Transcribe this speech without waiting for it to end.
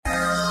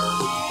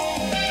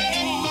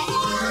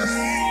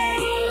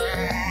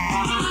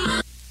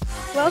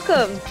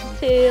Welcome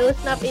to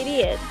Listen Up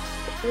Idiots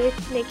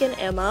with Nick and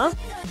Emma.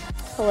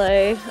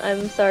 Hello,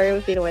 I'm sorry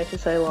we've been away for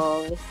so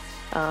long.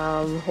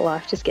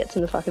 Life just gets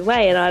in the fucking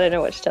way and I don't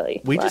know what to tell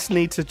you. We just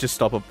need to just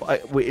stop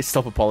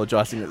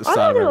apologising at the I'm start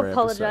not of going every to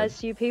apologise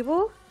to you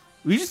people.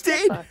 We just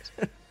did.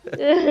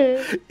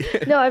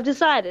 No, I've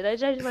decided. I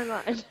changed my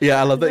mind.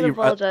 Yeah, I love that I'm not you.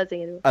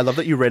 apologising anymore. I love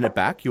that you ran it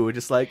back. You were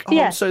just like, "Oh,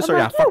 Yeah, I'm so I'm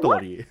sorry. like, I fucked a yeah,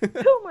 lot of you."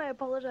 Who am I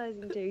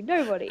apologising to?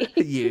 Nobody.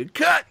 You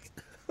cut.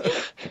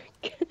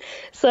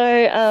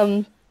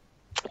 So,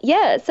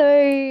 yeah, so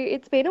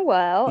it's been a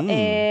while,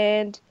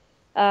 and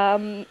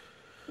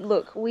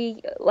look,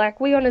 we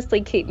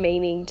honestly keep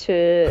meaning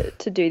to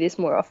do this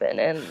more often,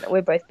 and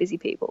we're both busy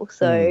people.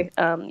 So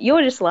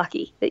you're just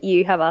lucky that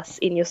you have us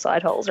in your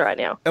side holes right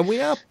now. And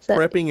we are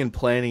prepping and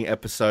planning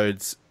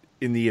episodes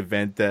in the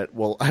event that,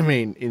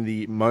 in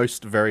the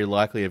most very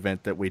likely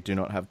event that we do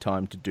not have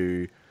time to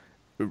do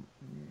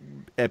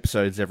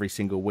episodes every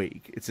single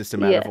week. It's just a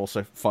matter of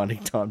also finding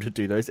time to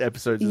do those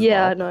episodes as well.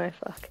 Yeah, I know,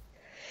 fuck.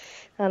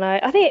 I know.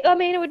 I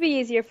mean, it would be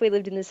easier if we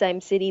lived in the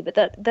same city, but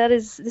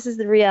this is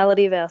the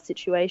reality of our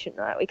situation,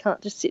 right? We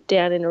can't just sit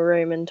down in a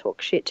room and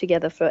talk shit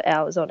together for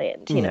hours on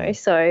end, you know?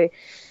 So,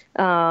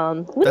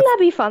 wouldn't that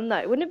be fun,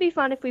 though? Wouldn't it be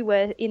fun if we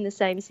were in the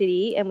same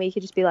city and we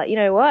could just be like, you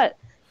know what?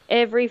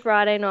 Every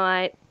Friday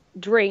night,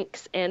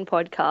 drinks and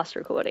podcast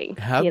recording.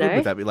 How good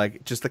would that be?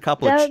 Like, just a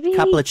couple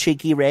of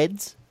cheeky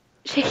reds?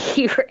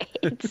 Cheeky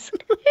reds.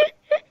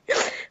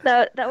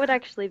 That would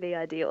actually be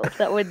ideal.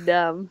 That would,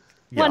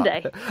 one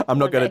day. I'm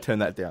not going to turn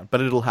that down,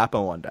 but it'll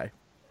happen one day.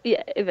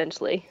 Yeah,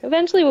 eventually.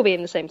 Eventually we'll be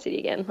in the same city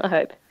again, I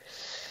hope.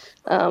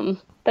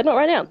 But not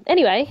right now.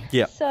 Anyway,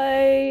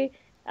 so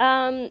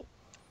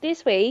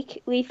this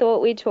week we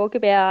thought we'd talk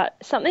about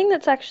something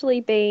that's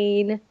actually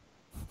been,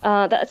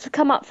 that's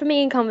come up for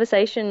me in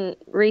conversation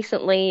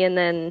recently and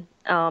then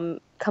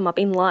come up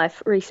in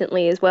life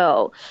recently as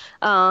well.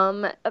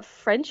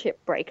 Friendship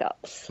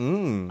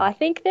breakups. I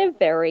think they're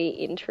very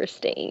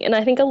interesting, and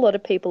I think a lot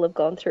of people have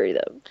gone through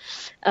them.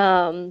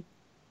 I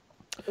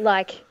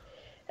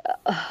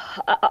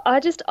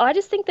just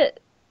think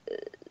that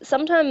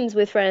sometimes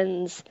with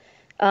friends,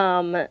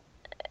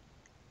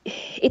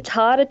 it's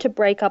harder to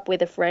break up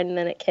with a friend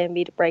than it can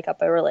be to break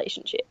up a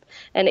relationship,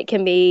 and it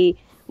can be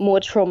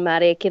more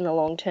traumatic in the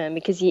long term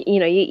because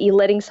you're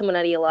letting someone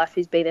out of your life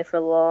who's been there for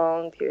a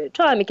long period of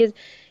time, because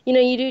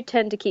you do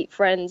tend to keep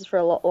friends for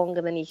a lot longer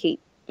than you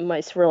keep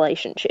most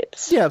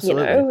relationships. Yeah,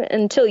 absolutely.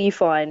 Until you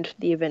find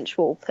the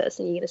eventual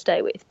person you're going to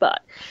stay with.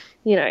 But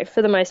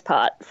for the most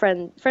part,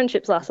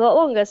 friendships last a lot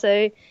longer.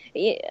 So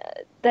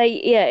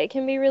it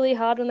can be really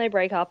hard when they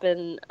break up,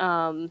 and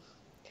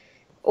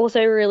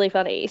also really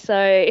funny.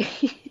 So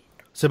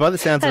so by the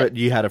sounds of it,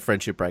 you had a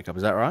friendship breakup.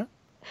 Is that right?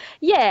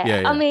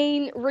 Yeah. I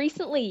mean,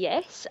 recently,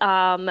 yes,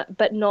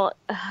 but not.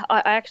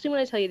 I actually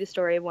want to tell you the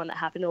story of one that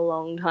happened a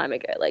long time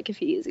ago, like a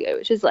few years ago,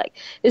 which is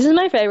this is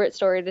my favorite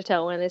story to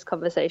tell when this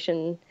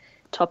conversation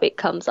topic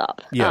comes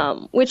up. Yeah.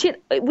 Which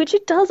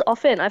it does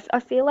often. I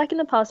feel like in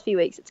the past few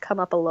weeks, it's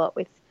come up a lot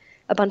with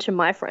a bunch of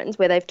my friends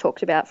where they've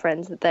talked about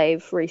friends that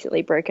they've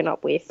recently broken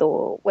up with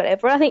or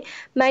whatever. I think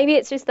maybe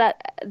it's just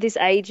that this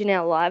age in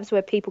our lives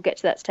where people get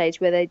to that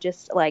stage where they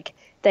just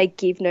they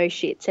give no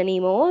shits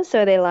anymore.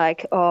 So they're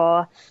like,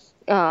 I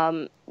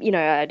can't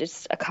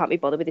be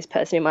bothered with this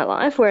person in my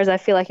life. Whereas I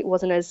feel like it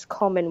wasn't as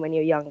common when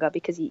you're younger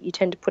because you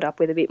tend to put up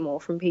with a bit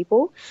more from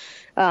people.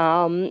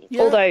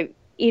 Although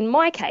in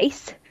my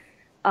case,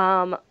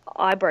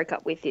 I broke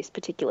up with this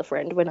particular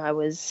friend when I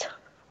was,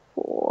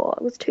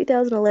 it was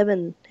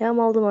 2011. How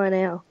old am I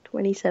now?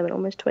 27,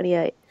 almost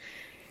 28.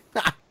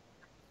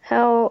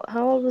 How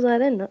old was I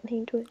then?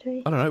 19,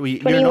 20? I don't know.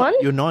 21?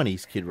 You're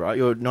 90s kid, right?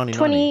 You're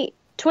 90.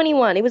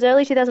 21. It was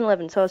early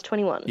 2011, so I was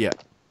 21. Yeah.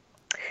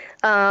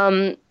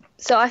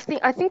 So I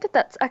think that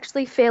that's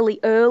actually fairly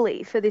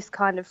early for this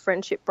kind of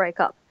friendship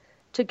breakup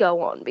to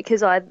go on,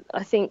 because I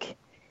think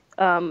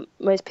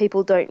most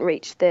people don't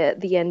reach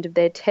the end of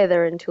their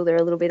tether until they're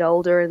a little bit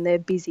older and they're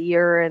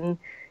busier and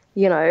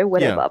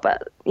whatever. Yeah.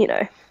 But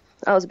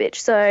I was a bitch.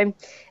 So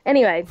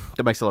anyway,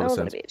 That makes a lot of sense.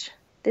 I wasn't a bitch.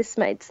 This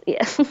made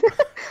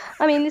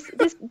I mean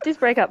this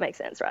breakup makes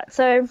sense, right?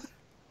 So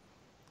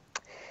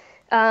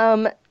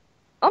I'm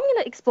going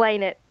to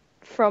explain it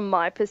from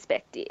my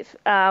perspective.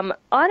 I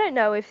don't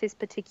know if this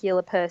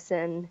particular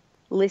person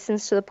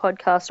listens to the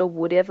podcast or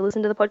would ever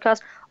listen to the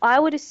podcast. I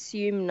would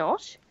assume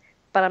not,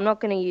 but I'm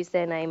not going to use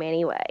their name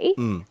anyway.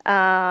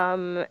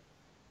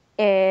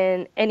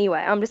 And anyway,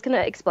 I'm just going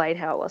to explain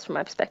how it was from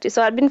my perspective.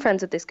 So I'd been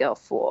friends with this girl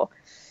for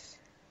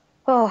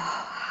a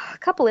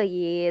couple of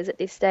years at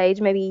this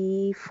stage,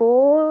 maybe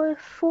four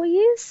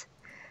years.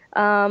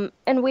 And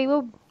we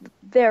were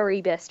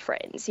very best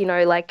friends,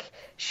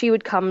 she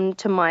would come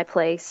to my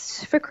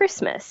place for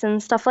Christmas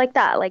and stuff like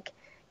that.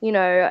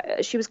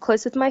 She was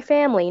close with my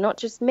family, not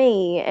just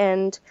me.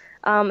 And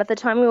at the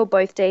time we were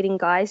both dating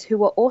guys who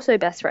were also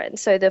best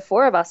friends. So the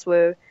four of us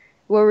were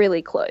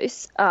really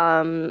close.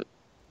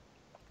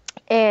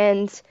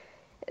 And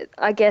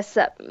I guess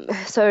that,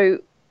 so,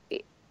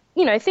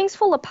 things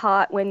fall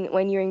apart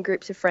when you're in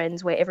groups of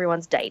friends where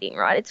everyone's dating,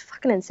 right? It's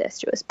fucking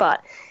incestuous.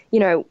 But,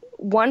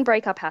 one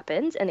breakup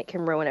happens and it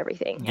can ruin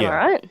everything. Am I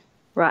right?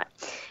 Right.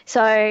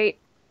 So,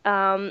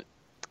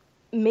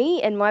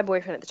 me and my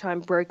boyfriend at the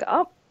time broke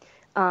up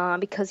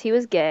because he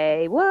was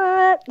gay.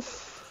 What?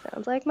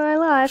 Sounds like my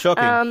life.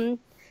 Shocking.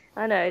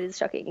 I know, it is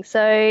shocking.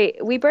 So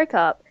we broke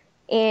up,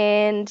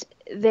 and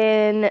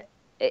then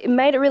it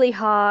made it really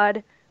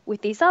hard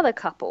with this other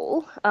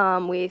couple,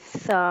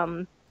 because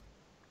I'm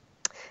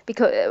not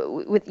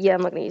going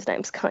to use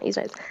names, can't use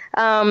names,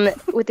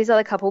 with this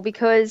other couple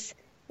because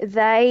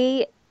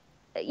they,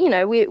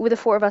 the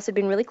four of us had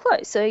been really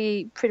close, so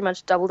you pretty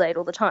much double date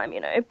all the time,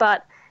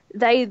 but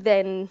they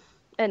then,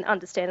 and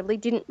understandably,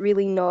 didn't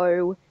really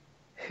know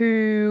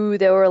who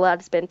they were allowed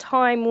to spend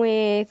time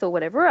with or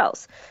whatever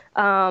else.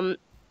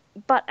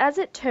 But as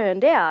it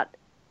turned out,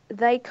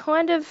 they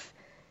kind of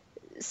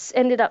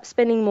ended up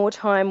spending more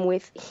time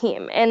with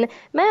him. And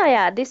may I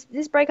add,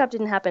 this breakup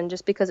didn't happen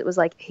just because it was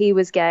like he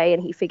was gay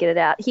and he figured it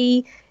out.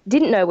 He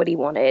didn't know what he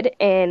wanted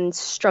and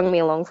strung me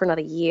along for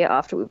another year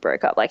after we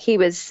broke up. Like he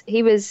was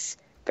a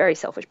very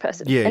selfish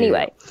person. Yeah.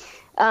 Anyway,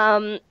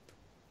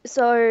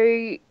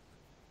 so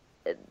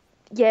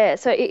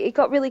it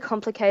got really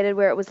complicated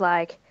where it was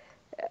like,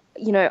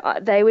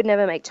 they would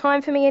never make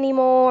time for me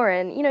anymore.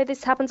 And,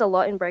 this happens a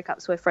lot in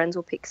breakups where friends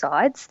will pick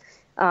sides.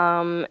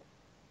 And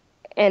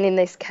in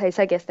this case,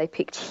 I guess they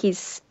picked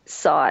his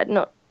side,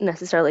 not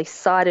necessarily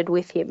sided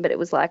with him, but it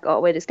was like, oh,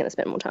 we're just going to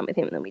spend more time with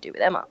him than we do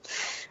with Emma.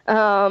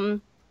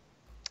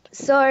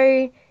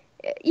 So,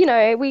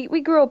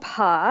 we grew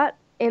apart,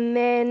 and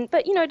then,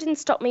 but, it didn't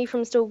stop me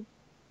from still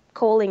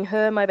calling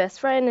her my best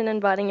friend and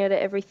inviting her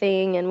to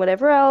everything and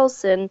whatever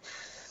else. And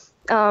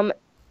the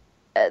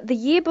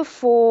year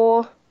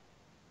before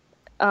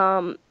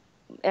our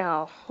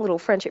little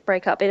friendship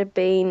breakup, it had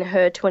been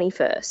her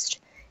 21st.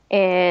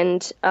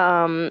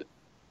 And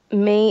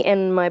me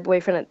and my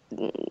boyfriend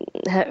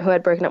who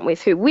I'd broken up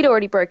with, who we'd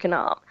already broken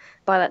up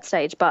by that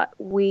stage, but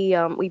we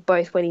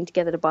both went in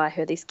together to buy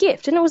her this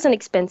gift, and it was an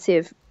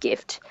expensive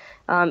gift.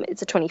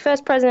 It's a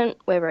 21st present.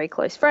 We're very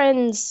close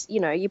friends.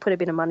 You put a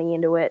bit of money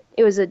into it.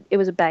 It was a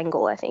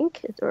bangle, I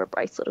think, or a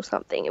bracelet or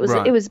something. It was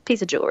Right. It was a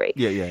piece of jewelry.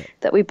 Yeah.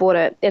 That we bought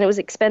it, and it was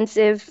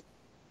expensive.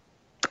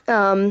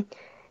 And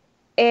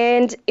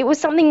it was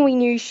something we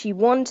knew she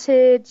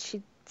wanted.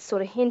 She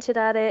sort of hinted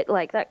at it,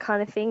 like that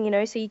kind of thing,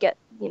 so you get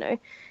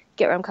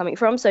where I'm coming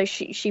from. So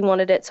she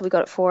wanted it, so we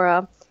got it for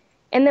her.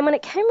 And then when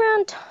it came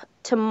around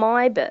to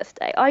my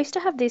birthday, I used to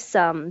have this,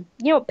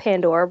 what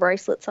Pandora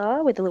bracelets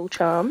are with the little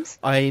charms?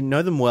 I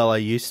know them well.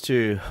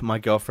 My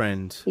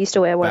girlfriend Used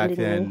to wear one, back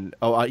didn't then.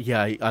 Oh,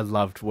 I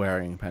loved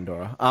wearing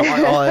Pandora.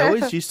 I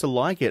always used to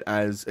like it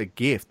as a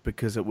gift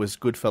because it was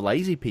good for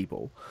lazy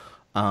people.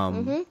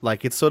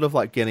 Like it's sort of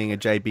like getting a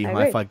JB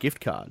Hi-Fi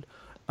gift card.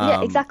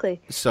 Yeah,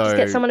 exactly. So just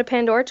get someone a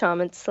Pandora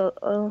charm and so,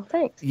 oh,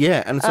 thanks.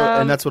 Yeah, and so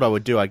and that's what I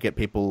would do. I get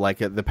people like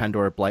the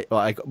Pandora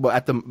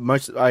at the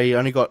most. I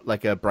only got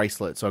like a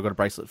bracelet, so I got a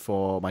bracelet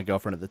for my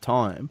girlfriend at the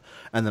time,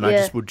 and then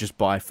I would just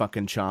buy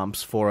fucking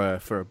charms for a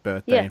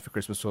birthday and for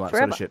Christmas, all that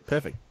sort of shit.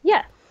 Perfect.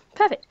 Yeah,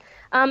 perfect.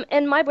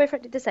 And my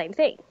boyfriend did the same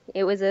thing.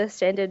 It was a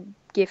standard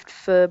gift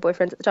for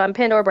boyfriends at the time.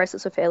 Pandora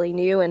bracelets were fairly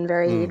new and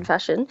very in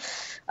fashion.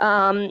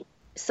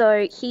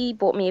 So he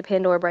bought me a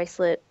Pandora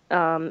bracelet,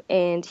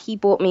 and he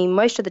bought me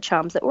most of the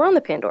charms that were on the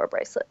Pandora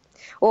bracelet.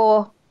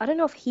 Or, I don't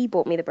know if he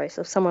bought me the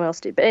bracelet, if someone else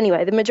did. But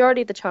anyway, the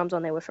majority of the charms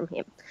on there were from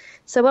him.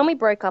 So when we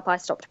broke up, I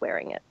stopped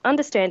wearing it.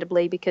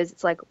 Understandably, because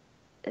it's like,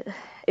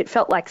 it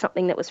felt like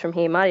something that was from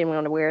him. I didn't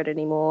want to wear it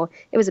anymore.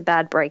 It was a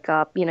bad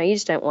breakup. You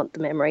just don't want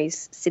the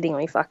memories sitting on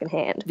your fucking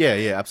hand. Yeah,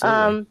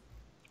 absolutely.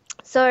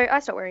 So I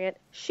stopped wearing it.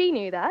 She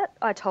knew that.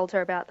 I told her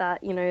about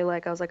that,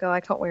 I was like, oh,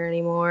 I can't wear it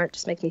anymore. It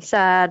just makes me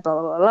sad, blah,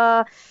 blah,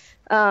 blah,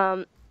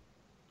 blah.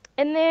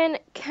 And then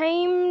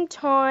came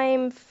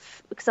time,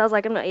 because I was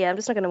like, I'm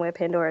just not going to wear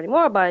Pandora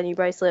anymore. I'll buy a new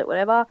bracelet,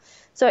 whatever.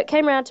 So it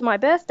came around to my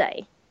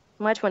birthday,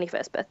 my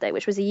 21st birthday,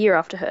 which was a year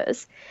after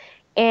hers.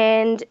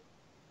 And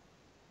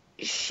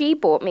she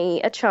bought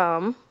me a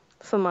charm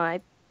for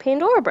my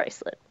Pandora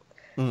bracelet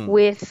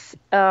with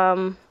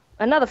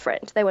another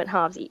friend. They went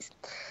halvesies.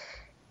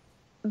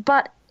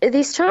 But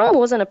this charm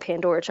wasn't a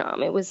Pandora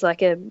charm. It was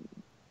like a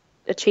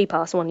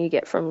cheap-ass one you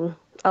get from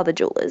other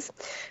jewelers,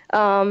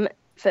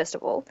 first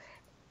of all.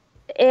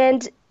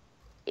 And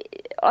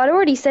I'd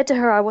already said to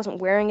her I wasn't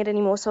wearing it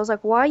anymore, so I was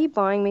like, why are you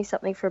buying me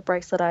something for a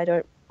bracelet I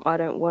don't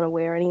want to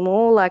wear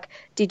anymore? Like,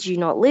 did you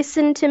not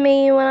listen to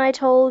me when I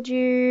told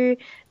you?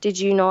 Did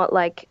you not,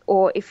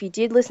 or if you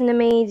did listen to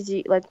me, did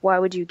you, why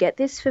would you get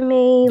this for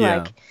me?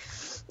 Yeah.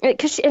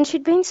 And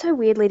she'd been so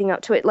weird leading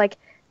up to it,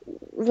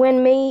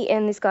 when me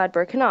and this guy had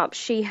broken up,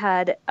 she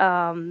had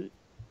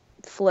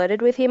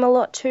flirted with him a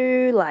lot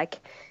too.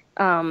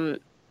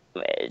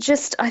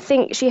 I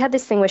think she had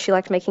this thing where she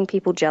liked making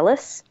people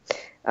jealous.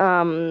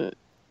 And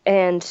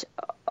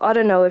I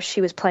don't know if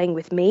she was playing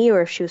with me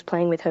or if she was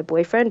playing with her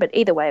boyfriend, but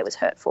either way, it was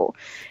hurtful.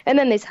 And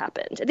then this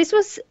happened. This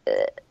was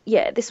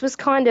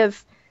kind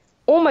of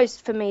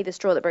almost for me the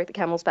straw that broke the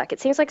camel's back. It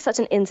seems like such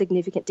an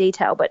insignificant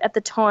detail, but at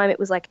the time it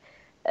was like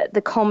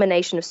the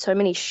culmination of so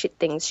many shit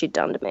things she'd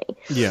done to me.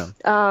 Yeah.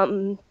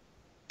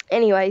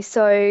 Anyway,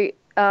 so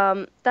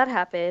that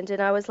happened,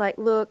 and I was like,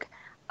 look,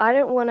 I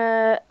don't want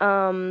to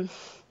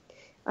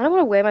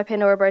wear my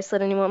Pandora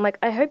bracelet anymore. I'm like,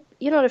 I hope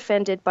you're not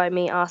offended by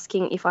me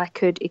asking if I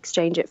could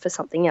exchange it for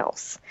something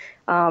else.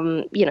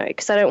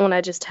 Because I don't want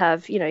to just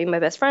have, my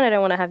best friend. I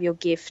don't want to have your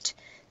gift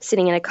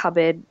sitting in a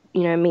cupboard,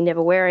 me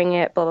never wearing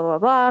it, blah, blah, blah,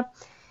 blah.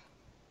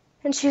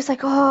 And she was like,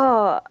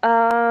 oh,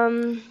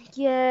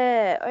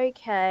 yeah,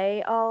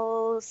 okay,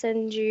 I'll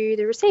send you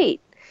the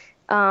receipt.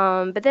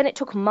 But then it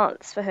took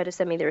months for her to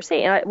send me the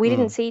receipt. And we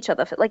didn't see each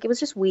other. It was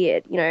just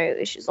weird.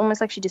 It was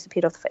almost like she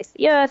disappeared off the face of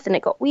the earth, and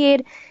it got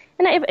weird.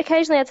 And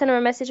occasionally I'd send her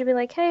a message and be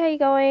like, hey, how you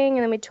going?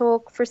 And then we'd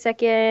talk for a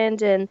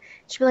second, and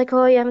she'd be like,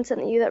 oh, you haven't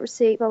sent you that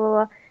receipt, blah, blah,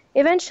 blah.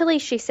 Eventually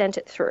she sent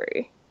it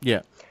through.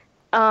 Yeah.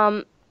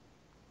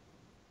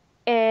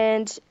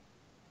 And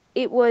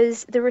it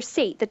was the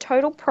receipt, the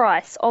total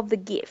price of the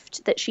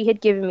gift that she had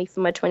given me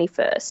for my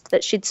 21st,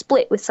 that she'd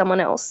split with someone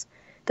else.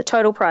 The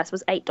total price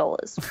was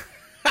 $8.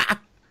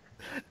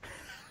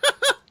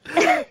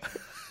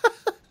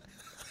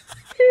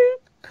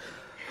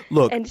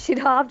 Look, and she'd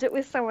halved it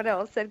with someone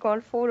else. They'd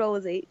gone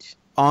 $4 each.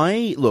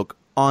 I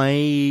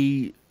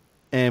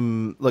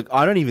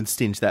don't even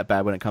stinge that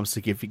bad when it comes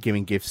to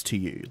giving gifts to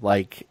you.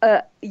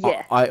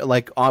 Yeah.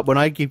 When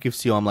I give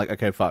gifts to you, I'm like,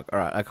 okay, fuck, all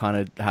right, I kind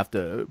of have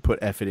to put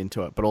effort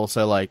into it, but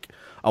also I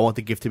want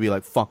the gift to be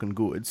fucking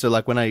good. So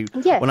when I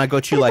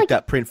got you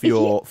that print for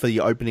the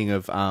opening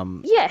of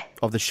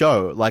the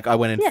show, I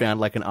went and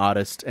found an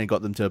artist and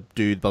got them to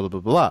do blah blah blah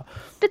blah.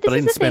 But I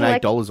didn't spend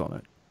 $8 on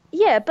it.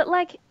 Yeah, but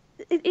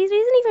it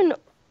isn't even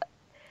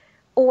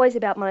always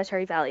about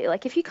monetary value.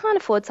 If you can't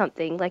afford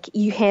something,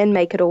 you hand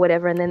make it or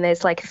whatever, and then there's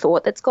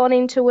thought that's gone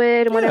into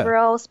it and whatever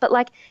else.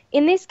 But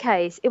in this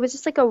case, it was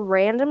just a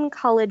random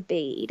colored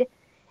bead.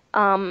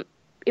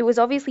 It was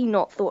obviously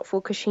not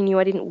thoughtful because she knew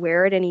I didn't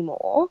wear it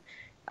anymore.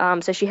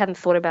 So she hadn't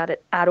thought about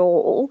it at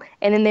all.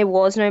 And then there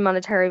was no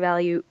monetary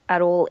value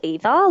at all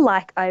either.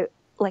 I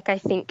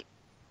think,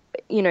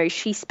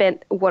 she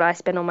spent what I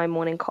spent on my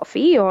morning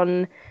coffee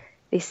on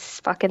this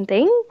fucking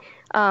thing.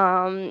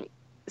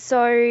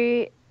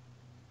 So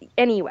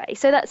anyway,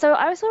 so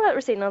I saw that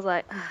receipt and I was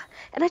like,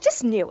 and I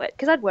just knew it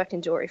because I'd worked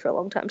in jewelry for a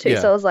long time too.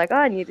 Yeah. So I was like,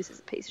 I knew this is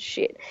a piece of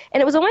shit.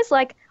 And it was almost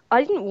like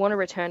I didn't want to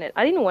return it.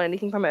 I didn't want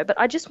anything from her, but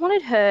I just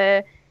wanted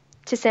her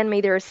to send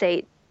me the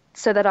receipt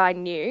so that I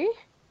knew,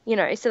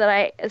 so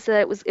that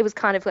it was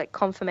kind of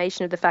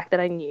confirmation of the fact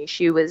that I knew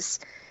she was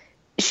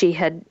just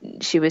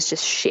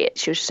shit.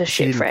 She was just a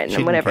shit friend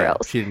and whatever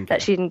else. She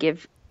didn't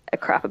give a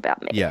crap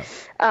about me. Yeah.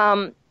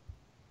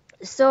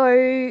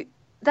 So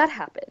that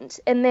happened,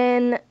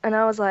 and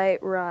I was like,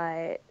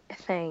 right,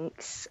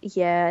 thanks.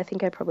 Yeah, I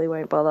think I probably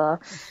won't bother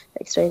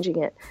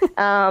exchanging it.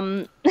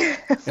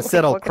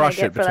 Instead, I'll crush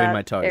it between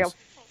my toes. Like a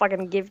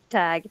fucking gift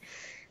tag.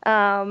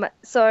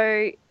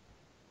 So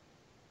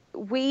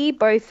we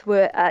both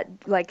were at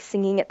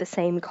singing at the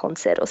same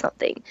concert or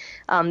something.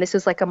 This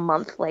was a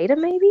month later,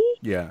 maybe.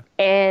 Yeah.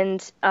 And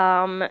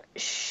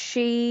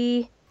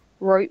she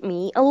wrote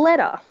me a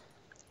letter.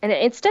 And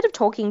instead of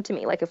talking to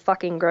me like a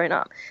fucking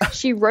grown-up,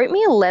 she wrote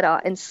me a letter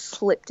and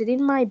slipped it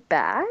in my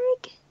bag.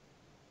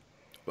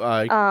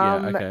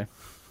 Yeah, okay.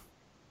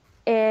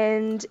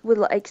 And with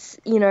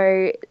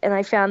and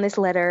I found this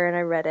letter and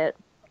I read it.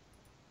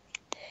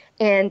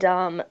 And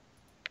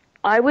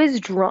I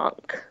was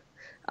drunk.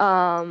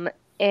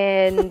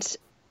 And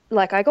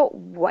I got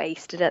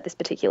wasted at this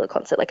particular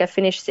concert. I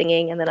finished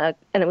singing and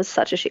it was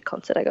such a shit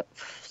concert. I got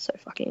so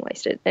fucking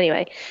wasted.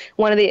 Anyway,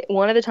 one of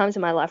the times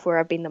in my life where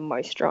I've been the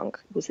most drunk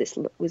was this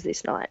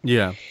night.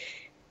 Yeah.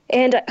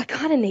 And I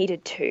kind of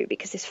needed to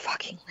because this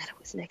fucking letter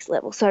was next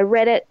level. So I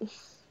read it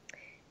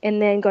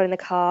and then got in the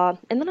car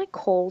and then I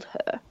called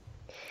her.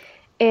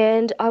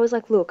 And I was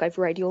like, look, I've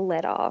read your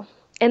letter.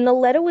 And the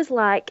letter was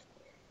like,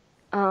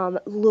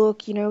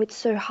 look, it's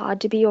so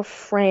hard to be your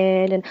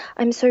friend and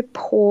I'm so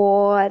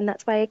poor and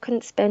that's why I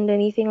couldn't spend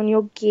anything on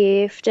your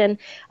gift. And,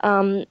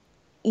 I'm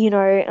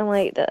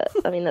like,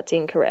 that's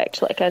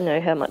incorrect. I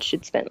know how much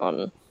she'd spent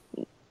on,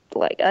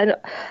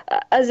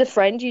 as a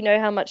friend,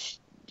 how much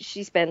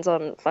she spends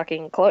on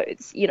fucking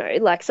clothes,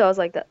 so I was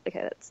like,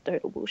 that's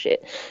total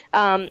bullshit.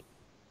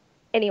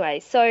 Anyway,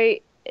 so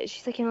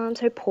she's like, I'm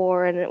so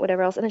poor and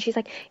whatever else. And then she's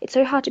like, it's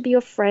so hard to be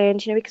your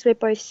friend, because we're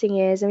both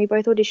singers and we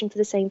both audition for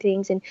the same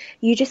things and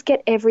you just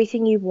get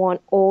everything you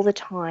want all the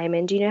time.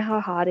 And do you know how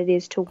hard it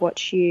is to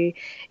watch you?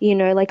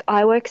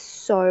 I work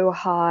so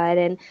hard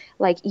and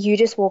you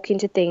just walk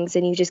into things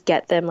and you just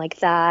get them like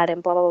that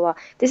and blah, blah, blah.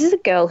 This is a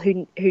girl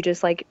who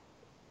just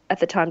at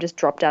the time just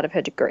dropped out of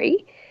her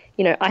degree.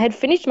 I had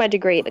finished my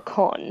degree at the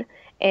con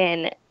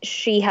and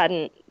she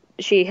had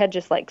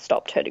just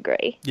stopped her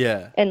degree.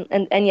 Yeah.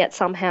 And yet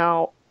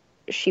somehow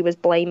she was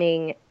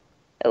blaming,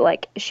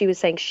 she was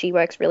saying she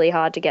works really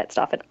hard to get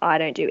stuff and I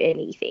don't do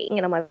anything.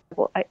 And I'm like,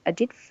 well, I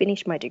did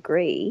finish my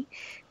degree.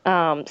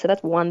 So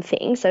that's one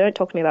thing. So don't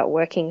talk to me about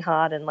working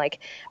hard and like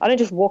I don't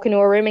just walk into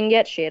a room and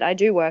get shit. I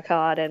do work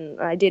hard and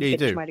I did Yeah, you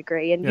finish do. my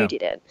degree and Yeah. you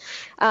didn't.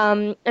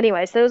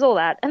 Anyway, so there was all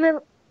that. And then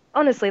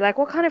honestly, like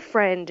what kind of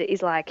friend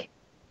is like,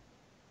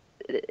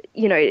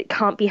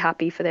 can't be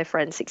happy for their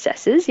friend's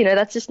successes?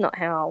 That's just not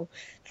how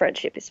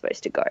friendship is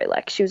supposed to go.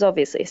 Like she was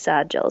obviously a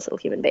sad, jealous little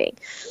human being.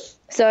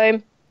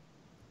 So,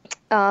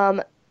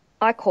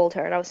 I called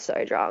her and I was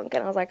so drunk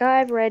and I was like,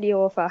 I've read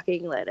your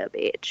fucking letter,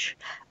 bitch.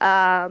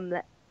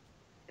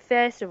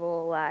 First of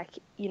all, like,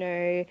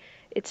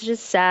 it's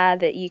just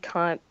sad that you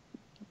can't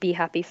be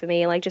happy for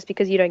me. Like, just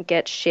because you don't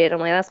get shit, I'm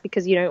like, that's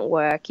because you don't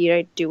work, you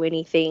don't do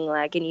anything,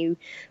 like, and you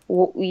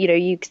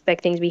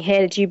expect things to be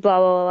handed to you, blah,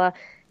 blah, blah.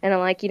 And I'm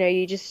like,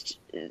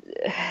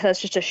 that's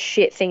just a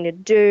shit thing to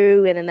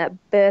do. And then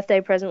that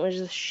birthday present was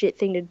just a shit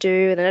thing to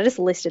do. And then I just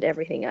listed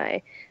everything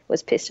I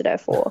was pissed at her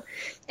for.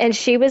 And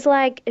she was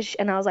like,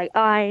 and I was like,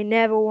 I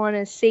never want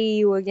to see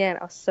you again.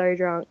 I was so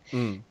drunk.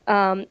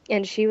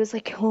 And she was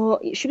like,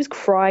 she was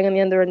crying on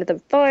the other end of the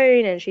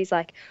phone. And she's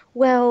like,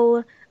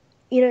 well,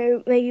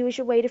 maybe we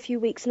should wait a few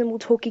weeks and then we'll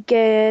talk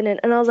again.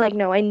 And I was like,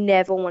 no, I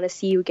never want to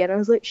see you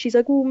again. She's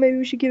like, well, maybe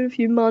we should give it a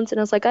few months. And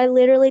I was like, I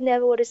literally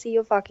never want to see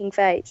your fucking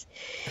face.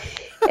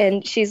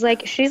 And she's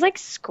like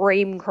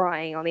scream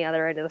crying on the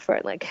other end of the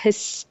phone, like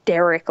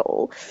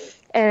hysterical.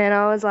 And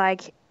I was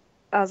like,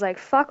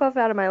 fuck off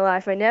out of my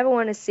life. I never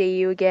want to see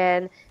you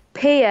again.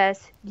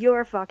 P.S.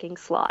 You're a fucking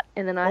slut.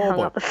 And then I hung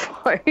up the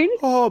phone.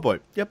 Oh boy.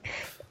 Yep.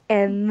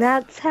 And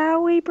that's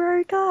how we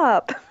broke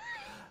up.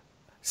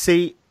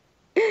 See.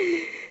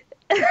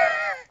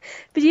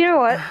 But you know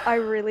what? I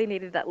really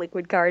needed that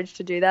liquid courage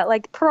to do that.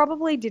 Like,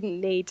 probably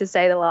didn't need to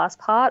say the last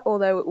part,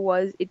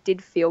 although it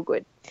did feel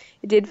good.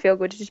 It did feel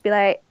good to just be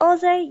like,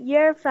 also,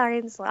 you're a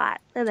fucking slut,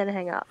 and then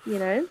hang up,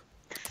 And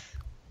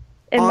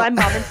my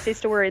mum and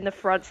sister were in the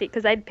front seat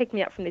because they'd picked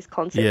me up from this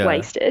concert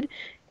wasted,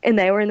 and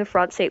they were in the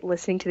front seat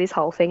listening to this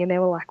whole thing, and they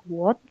were like,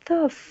 what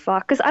the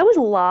fuck? Because I was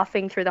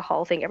laughing through the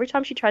whole thing. Every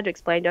time she tried to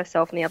explain to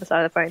herself on the other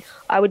side of the phone,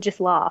 I would just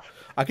laugh.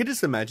 I could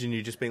just imagine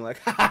you just being like,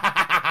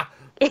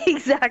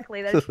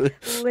 Exactly. That's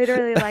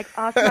literally like,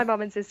 ask my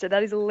mum and sister.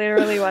 That is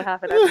literally what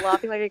happened. I was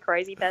laughing like a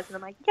crazy person.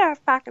 I'm like, you're a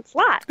fucking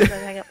slut. And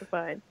then hang up the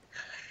phone.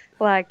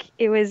 Like,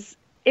 it was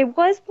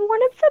one of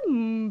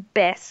the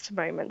best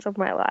moments of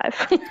my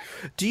life.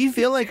 Do you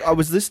feel like I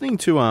was listening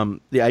to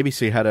the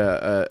ABC had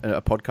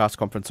a podcast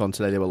conference on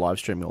today. They were live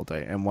streaming all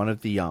day, and one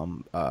of the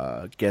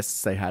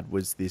guests they had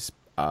was this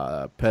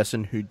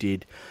person who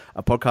did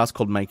a podcast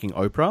called Making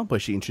Oprah, where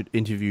she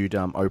interviewed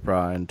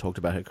Oprah and talked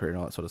about her career and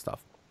all that sort of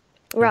stuff.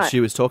 Right. And she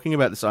was talking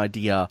about this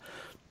idea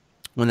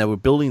when they were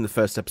building the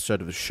first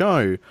episode of the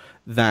show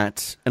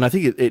that, and I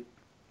think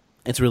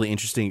it's really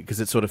interesting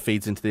because it sort of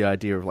feeds into the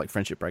idea of like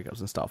friendship breakups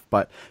and stuff.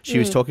 But she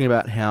was talking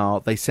about how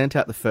they sent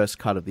out the first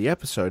cut of the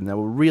episode and they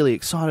were really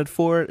excited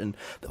for it and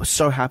they were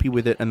so happy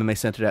with it. And then they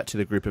sent it out to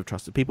the group of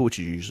trusted people, which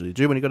you usually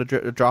do when you got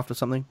a draft of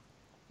something.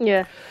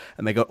 Yeah.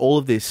 And they got all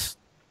of this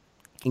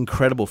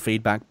incredible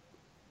feedback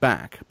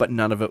back, but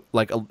none of it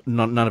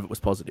was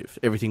positive.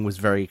 Everything was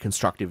very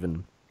constructive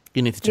and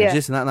you need to change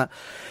this and that and that.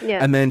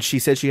 Yeah. And then she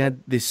said she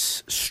had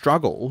this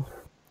struggle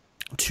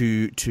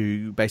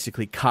to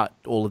basically cut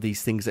all of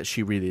these things that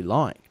she really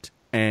liked.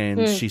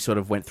 And she sort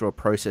of went through a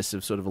process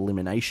of sort of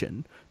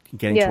elimination,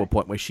 getting to a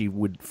point where she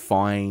would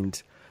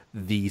find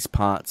these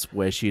parts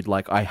where she'd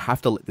like, I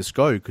have to let this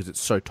go because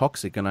it's so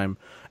toxic and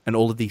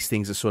all of these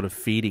things are sort of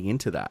feeding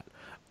into that.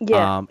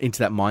 Yeah. Into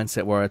that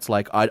mindset where it's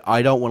like,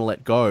 I don't want to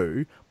let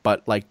go,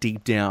 but like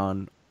deep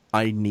down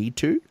I need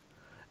to.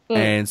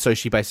 And so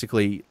she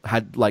basically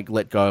had like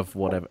let go of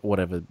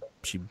whatever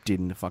she did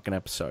in the fucking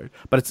episode.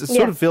 But it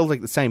sort of feels like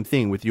the same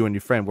thing with you and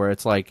your friend, where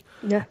it's like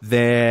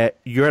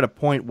you're at a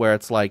point where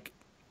it's like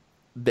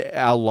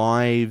our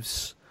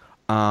lives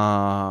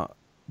are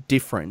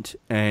different,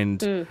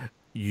 and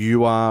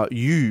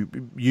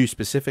you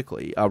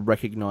specifically are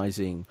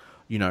recognizing,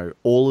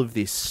 all of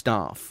this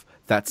stuff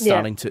that's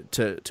starting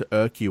to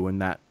irk you,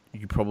 and that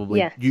you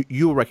probably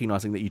you're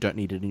recognizing that you don't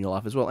need it in your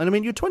life as well. And I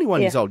mean, you're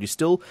 21 years old. You're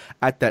still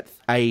at that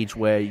age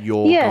where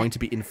you're going to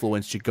be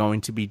influenced. You're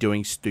going to be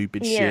doing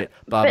stupid shit.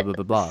 Blah blah blah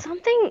blah blah.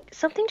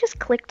 Something just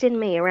clicked in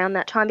me around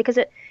that time, because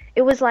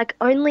it was like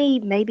only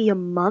maybe a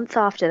month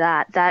after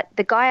that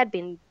the guy I'd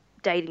been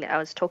dating that I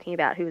was talking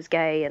about, who was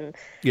gay and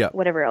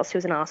whatever else, who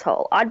was an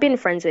asshole. I'd been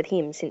friends with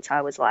him since I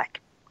was like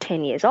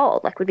 10 years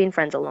old. Like, we'd been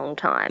friends a long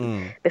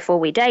time before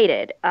we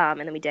dated, and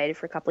then we dated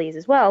for a couple of years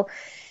as well.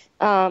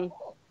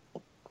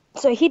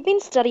 So he'd been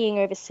studying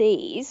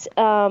overseas,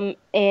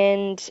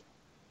 and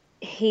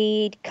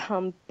he'd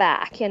come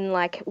back, and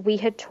like we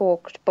had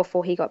talked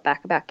before he got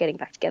back about getting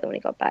back together when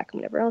he got back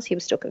and whatever else. He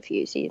was still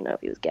confused. He didn't know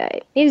if he was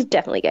gay. He's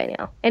definitely gay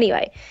now.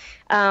 Anyway,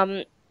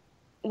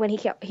 when he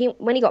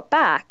got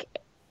back,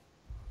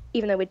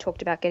 even though we'd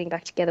talked about getting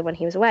back together when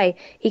he was away,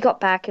 he got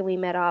back and we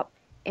met up,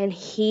 and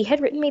he had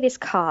written me this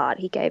card.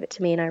 He gave it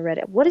to me and I read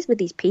it. What is with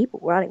these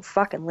people writing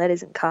fucking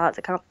letters and cards?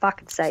 I can't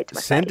fucking say it to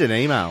my face. Send an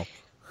email.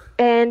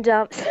 And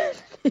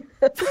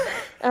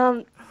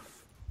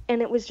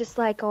and it was just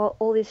like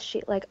all this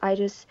shit, like, I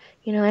just,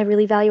 I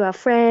really value our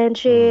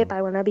friendship,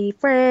 I want to be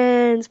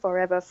friends,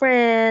 forever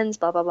friends,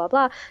 blah blah blah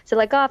blah. So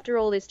like after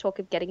all this talk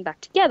of getting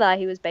back together,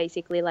 he was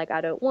basically like,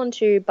 I don't want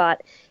to.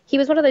 But he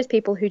was one of those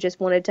people who just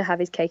wanted to have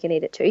his cake and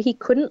eat it too. He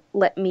couldn't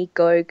let me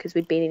go because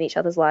we'd been in each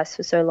other's lives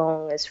for so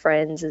long as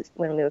friends,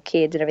 when we were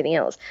kids and everything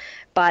else,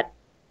 but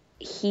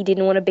he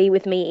didn't want to be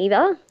with me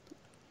either.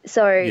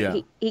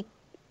 So he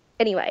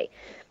anyway,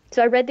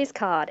 so I read this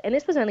card, and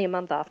this was only a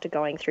month after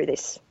going through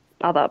this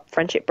other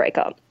friendship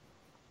breakup.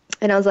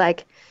 And I was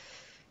like,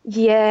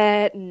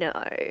 yeah, no.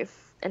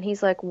 And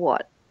he's like,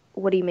 what?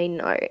 What do you mean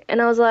no?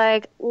 And I was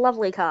like,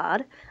 lovely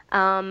card.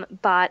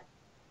 But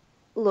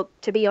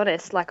look, to be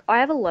honest, like, I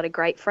have a lot of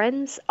great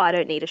friends. I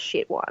don't need a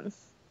shit one.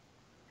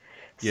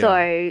 Yeah.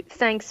 So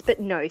thanks,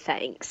 but no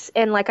thanks.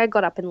 And like, I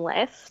got up and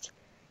left,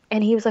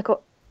 and he was like,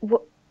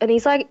 what? And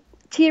he's like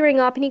tearing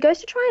up, and he goes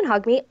to try and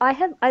hug me.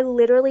 I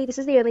literally, this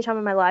is the only time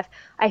in my life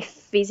I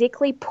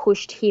physically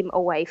pushed him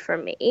away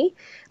from me.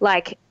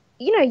 Like,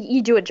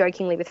 you do it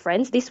jokingly with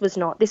friends. This was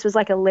not. This was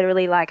like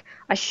literally like,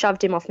 I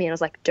shoved him off me and I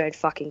was like, don't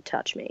fucking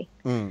touch me.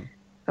 I'm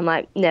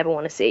like, never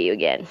want to see you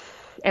again.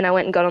 And I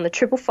went and got on the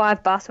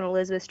 555 bus on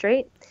Elizabeth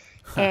Street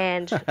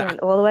and went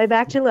all the way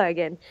back to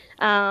Logan.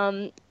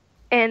 And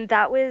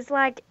that was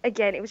like,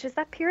 again, it was just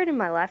that period in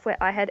my life where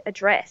I had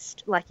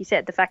addressed, like you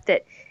said, the fact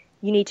that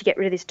you need to get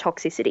rid of this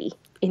toxicity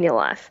in your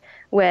life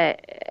where,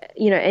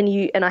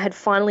 and I had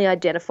finally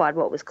identified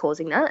what was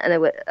causing that. And there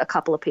were a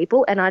couple of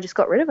people, and I just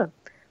got rid of them.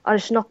 I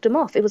just knocked them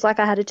off. It was like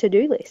I had a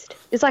to-do list.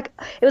 It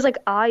was like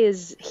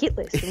Arya's hit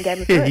list in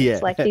Game of Thrones. Yeah.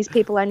 Like, these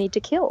people I need to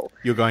kill.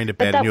 You're going to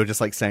bed and you're just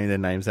like saying their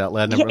names out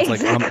loud, and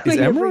everyone's like, is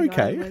Emma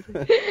okay?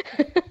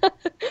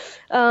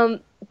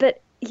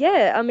 But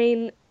yeah, I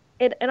mean,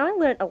 and I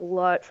learned a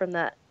lot from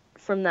that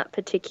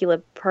particular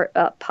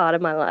part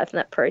of my life and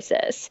that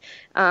process.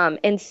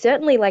 And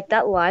certainly, like,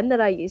 that line that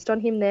I used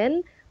on him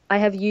then, I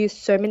have used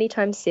so many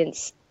times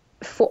since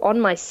on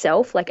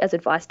myself, like as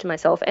advice to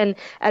myself and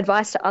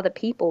advice to other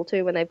people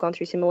too when they've gone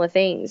through similar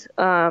things.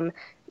 I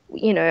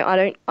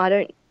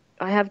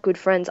have good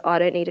friends. I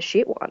don't need a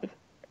shit one.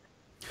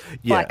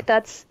 Yeah. Like,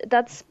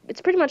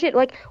 it's pretty much it.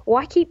 Like,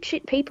 why keep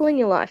shit people in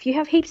your life? You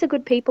have heaps of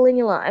good people in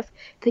your life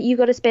that you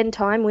got to spend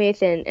time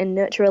with and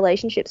nurture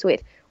relationships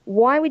with.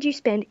 Why would you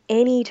spend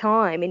any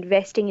time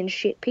investing in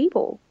shit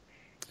people?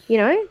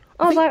 I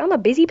was like, I'm a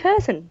busy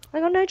person. I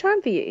got no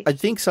time for you. I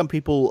think some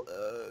people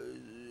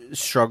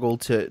struggle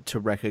to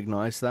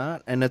recognize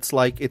that, and it's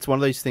like, it's one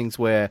of those things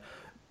where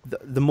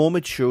the more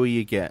mature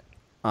you get,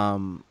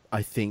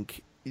 I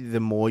think the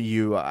more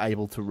you are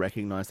able to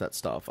recognize that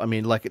stuff. I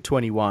mean, like at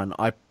 21,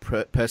 I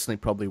personally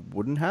probably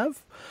wouldn't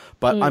have,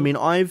 but I mean,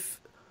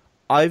 I've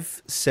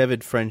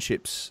severed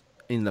friendships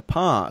in the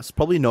past,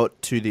 probably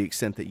not to the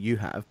extent that you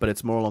have, but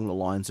it's more along the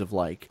lines of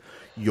like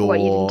you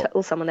didn't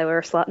tell someone they were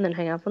a slut and then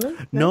hang up on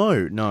them? No.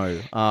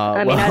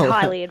 I mean, I'd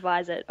highly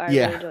advise it. I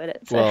really enjoyed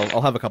it. So. Well,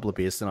 I'll have a couple of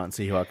beers tonight and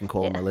see who I can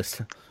call on my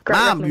list.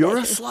 Mom, you're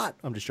a slut.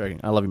 I'm just joking.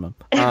 I love you, Mum.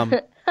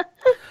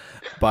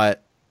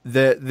 But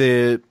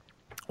the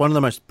one of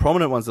the most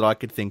prominent ones that I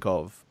could think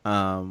of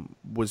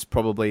was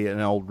probably an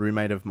old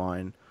roommate of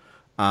mine,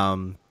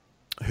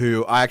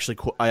 who I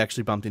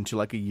actually bumped into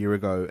like a year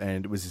ago,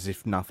 and it was as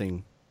if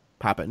nothing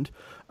happened,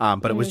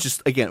 but it was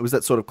just, again, it was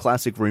that sort of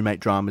classic roommate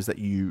dramas that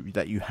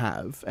you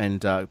have,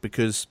 and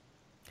because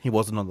he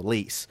wasn't on the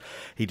lease,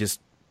 he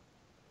just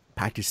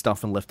packed his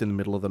stuff and left in the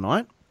middle of the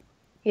night.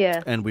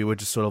 Yeah. And we were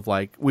just sort of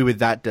like, we were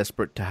that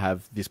desperate to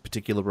have this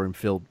particular room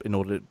filled in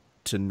order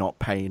to not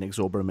pay an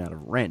exorbitant amount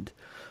of rent,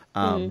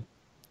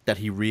 that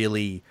he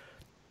really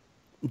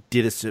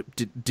did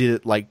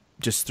it like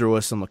just threw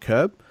us on the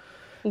curb.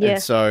 Yeah.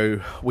 And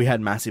so we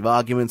had massive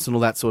arguments and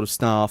all that sort of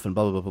stuff and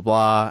blah blah blah blah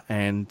blah,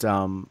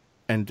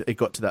 and it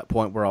got to that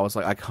point where I was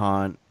like, I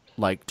can't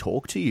like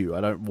talk to you.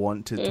 I don't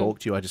want to talk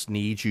to you. I just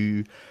need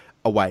you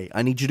away.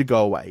 I need you to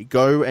go away.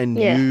 Go and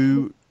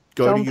you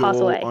go to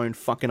your own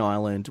fucking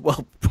island.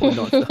 Well, probably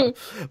not.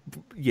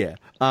 Yeah.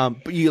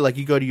 But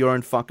you go to your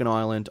own fucking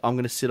island. I'm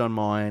going to sit on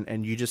mine,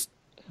 and you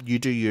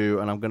do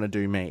you, and I'm going to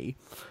do me.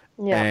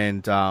 Yeah.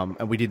 And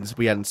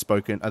we hadn't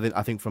spoken.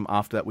 I think from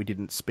after that we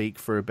didn't speak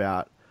for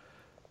about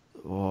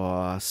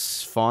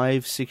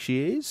 5-6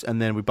 years, and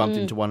then we bumped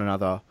into one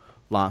another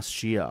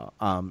last year,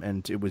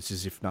 and it was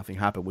as if nothing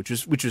happened, which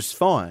was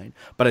fine.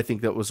 But I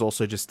think that was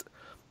also just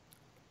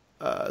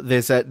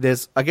there's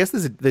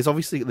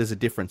obviously a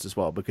difference as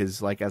well,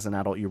 because like as an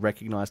adult you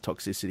recognize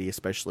toxicity,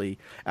 especially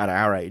at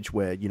our age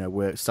where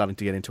we're starting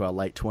to get into our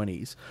late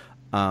 20s,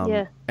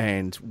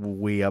 and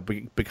we are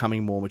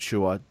becoming more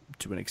mature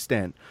to an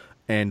extent.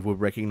 And we're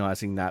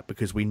recognizing that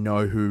because we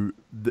know who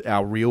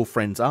our real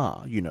friends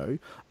are,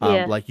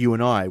 like you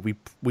and I,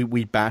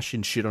 we bash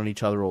and shit on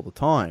each other all the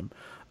time.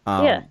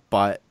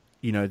 But,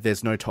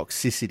 there's no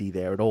toxicity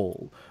there at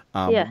all. You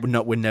and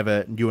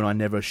I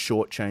never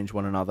shortchange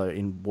one another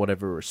in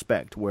whatever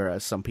respect.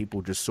 Whereas some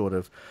people just sort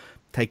of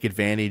take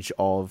advantage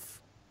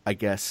of, I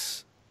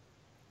guess,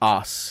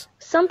 us.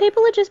 Some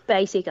people are just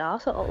basic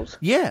assholes.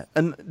 Yeah.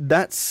 And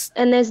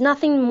there's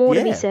nothing more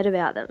to be said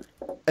about them.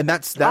 And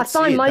that's I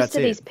find it. most That's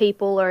of it. these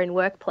people are in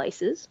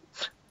workplaces,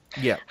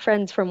 Yeah.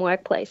 friends from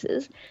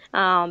workplaces,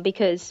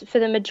 because for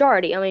the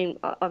majority, I mean,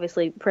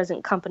 obviously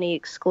present company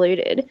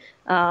excluded,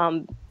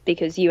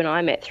 because you and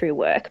I met through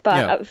work,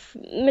 but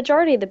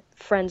majority of the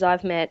friends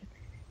I've met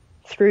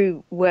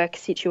through work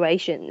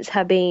situations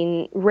have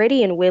been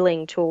ready and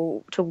willing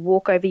to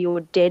walk over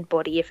your dead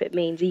body if it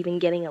means even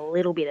getting a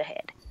little bit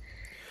ahead,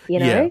 you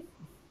know? Yeah.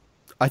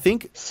 I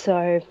think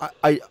So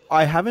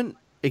I haven't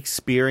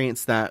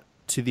experienced that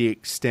to the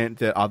extent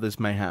that others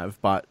may have,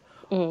 but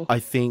I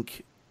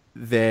think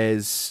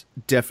there's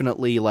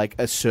definitely like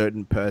a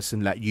certain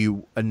person that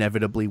you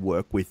inevitably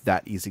work with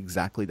that is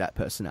exactly that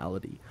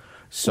personality.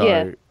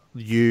 So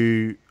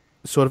you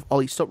sort of,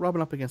 Ollie, stop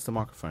rubbing up against the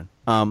microphone.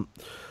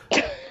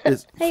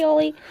 Hey,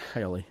 Ollie.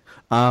 Hey, Ollie.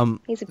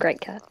 He's a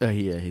great cat.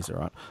 Yeah, he's all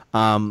right.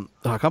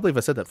 I can't believe I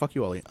said that. Fuck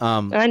you, Ollie.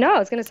 I know, I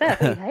was going to say, I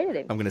thought you hated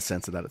him. I'm going to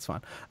censor that. It's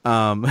fine.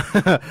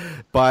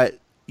 But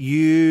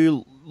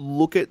you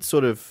look at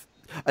sort of,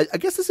 I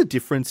guess there's a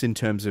difference in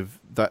terms of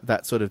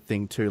that sort of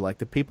thing too. Like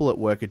the people at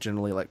work are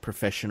generally like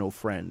professional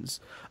friends.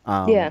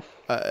 I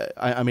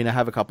mean, I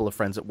have a couple of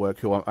friends at work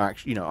who I'm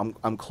actually,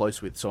 I'm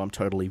close with, so I'm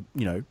totally,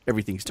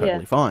 everything's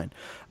totally fine.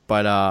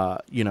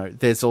 But,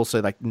 there's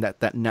also like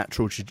that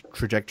natural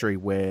trajectory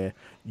where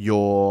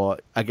your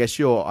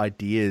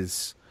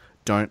ideas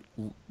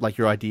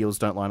your ideals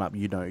don't line up.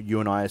 You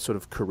and I are sort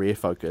of career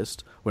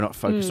focused. We're not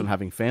focused on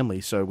having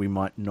family, so we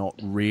might not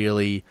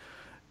really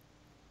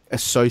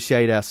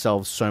associate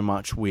ourselves so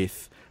much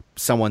with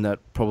someone that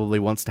probably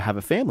wants to have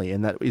a family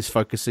and that is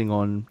focusing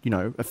on,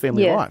 a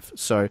family life.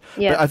 So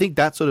but I think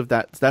that sort of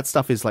that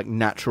stuff is like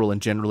natural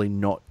and generally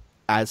not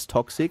as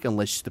toxic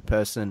unless the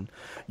person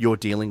you're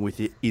dealing with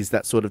is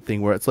that sort of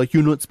thing where it's like,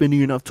 you're not spending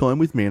enough time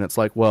with me. And it's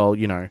like, well,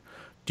 do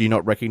you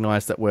not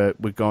recognize that we're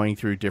going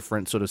through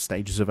different sort of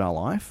stages of our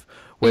life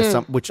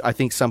which I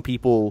think some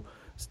people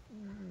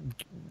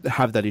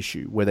have that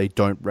issue where they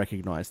don't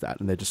recognize that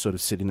and they're just sort of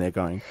sitting there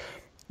going,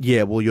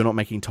 yeah, well, you're not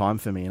making time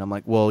for me. And I'm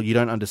like, well, you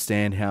don't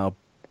understand how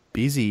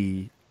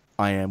busy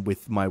I am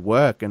with my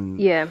work and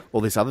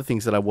all these other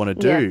things that I want to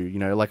do.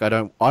 Like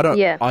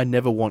I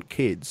never want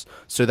kids,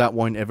 so that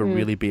won't ever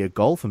really be a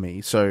goal for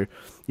me. So,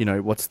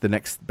 what's the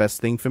next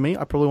best thing for me?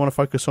 I probably want to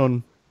focus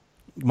on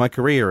my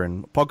career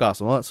and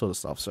podcasts and all that sort of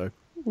stuff. So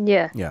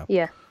yeah.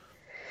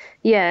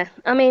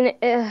 I mean,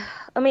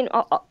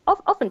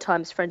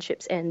 oftentimes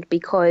friendships end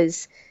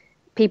because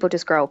people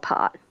just grow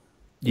apart.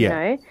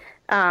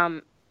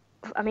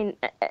 I mean,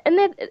 and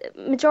the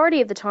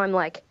majority of the time,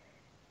 like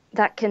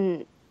that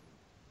can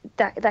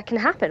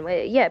happen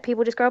where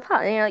people just grow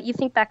apart. You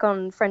think back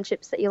on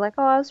friendships that you're like,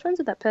 oh, I was friends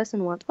with that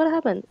person once. What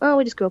happened? Oh,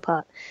 we just grew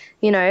apart.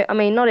 I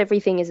mean, not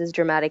everything is as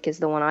dramatic as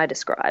the one I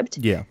described.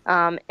 Yeah.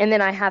 And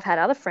then I have had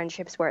other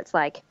friendships where it's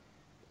like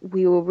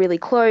we were really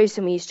close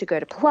and we used to go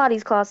to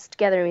Pilates classes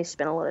together and we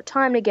spent a lot of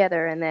time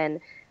together. And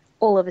then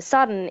all of a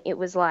sudden it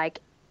was like,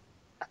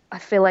 I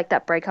feel like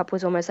that breakup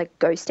was almost like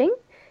ghosting.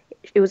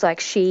 It was like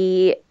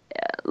she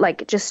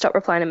just stopped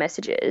replying to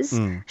messages.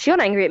 She got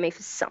angry at me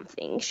for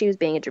something. She was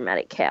being a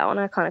dramatic cow, and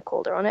I kind of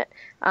called her on it,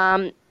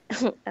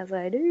 as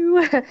I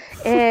do.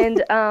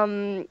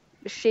 And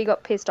she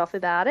got pissed off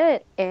about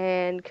it,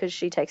 and because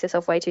she takes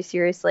herself way too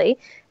seriously.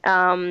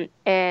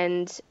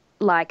 And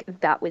like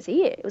that was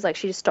it. It was like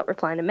she just stopped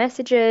replying to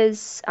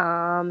messages.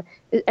 And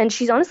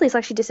she's honestly, it's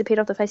like she disappeared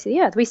off the face of the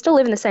earth. We still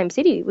live in the same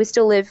city. We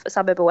still live a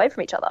suburb away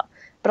from each other,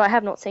 but I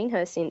have not seen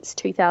her since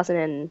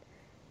 2015.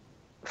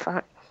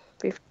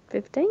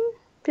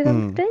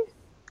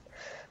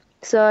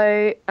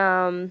 So,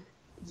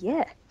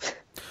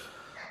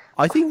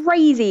 I think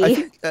crazy. I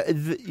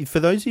think for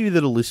those of you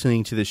that are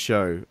listening to this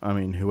show, I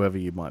mean, whoever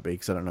you might be,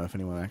 because I don't know if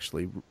anyone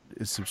actually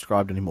is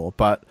subscribed anymore,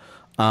 but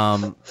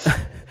I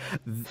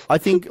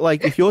think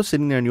like if you're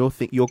sitting there and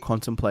you're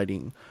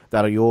contemplating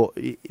that, or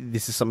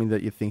this is something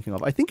that you're thinking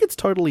of, I think it's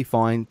totally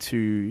fine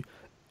to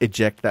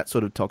eject that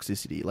sort of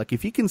toxicity. Like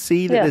if you can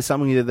see that there's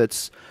something there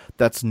that's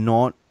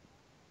not,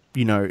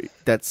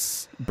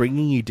 that's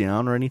bringing you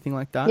down or anything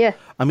like that. Yeah.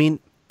 I mean,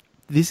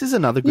 this is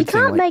another good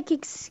thing.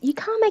 You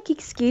can't make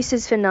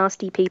excuses for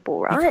nasty people,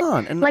 right? You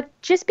can't. And like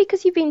just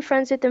because you've been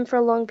friends with them for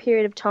a long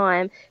period of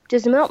time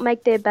does not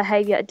make their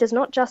behavior. It does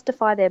not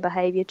justify their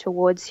behavior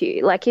towards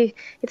you. Like if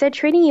they're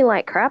treating you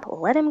like crap,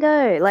 let them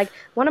go. Like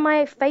one of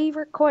my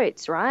favorite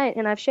quotes, right?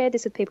 And I've shared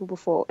this with people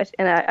before,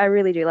 and I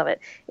really do love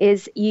it.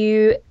 Is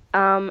you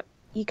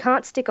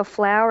can't stick a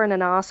flower in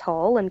an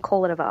asshole and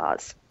call it a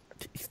vase.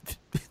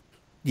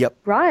 Yep.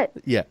 Right?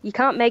 Yeah. You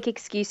can't make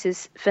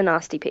excuses for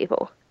nasty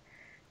people.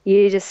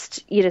 You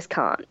just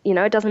can't.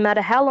 It doesn't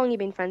matter how long you've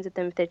been friends with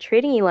them. If they're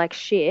treating you like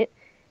shit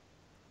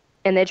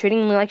and they're treating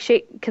you like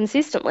shit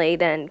consistently,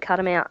 then cut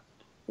them out.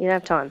 You don't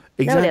have time.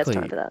 Exactly. Nobody has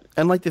time for that.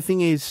 And like the thing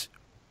is,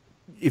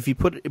 if you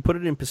put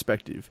it in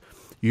perspective,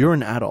 you're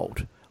an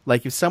adult.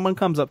 Like if someone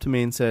comes up to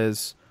me and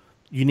says,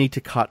 you need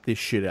to cut this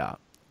shit out,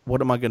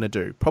 what am I going to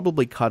do?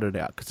 Probably cut it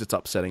out because it's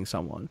upsetting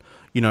someone,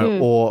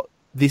 or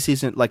this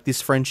isn't like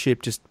this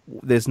friendship, just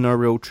there's no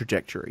real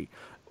trajectory.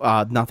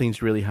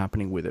 Nothing's really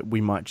happening with it.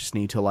 We might just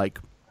need to like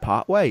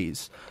part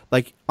ways.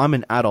 Like, I'm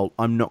an adult.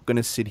 I'm not going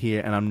to sit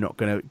here and I'm not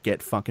going to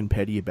get fucking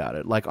petty about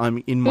it. Like,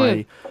 I'm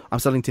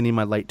starting to near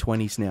my late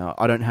 20s now.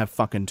 I don't have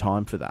fucking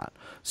time for that.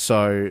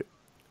 So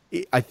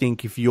I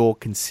think if you're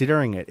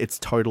considering it, it's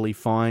totally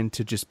fine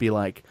to just be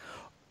like,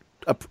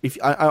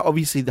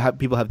 obviously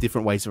people have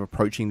different ways of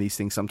approaching these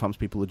things. Sometimes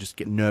people just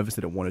get nervous,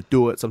 they don't want to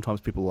do it.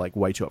 Sometimes people are like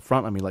way too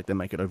upfront. I mean, like, they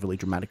make it overly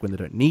dramatic when they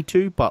don't need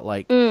to, but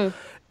like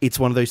it's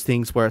one of those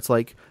things where it's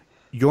like,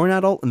 you're an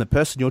adult and the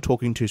person you're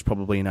talking to is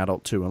probably an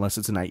adult too, unless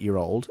it's an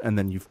 8-year-old, and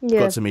then you've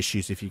got some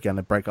issues if you're going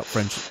to break up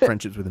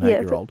friendships with an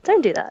 8-year-old.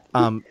 Don't do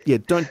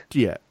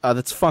that.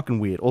 That's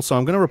fucking weird. Also,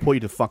 I'm going to report you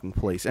to fucking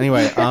police.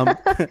 Anyway,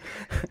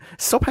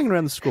 stop hanging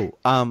around the school.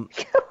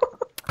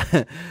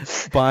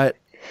 But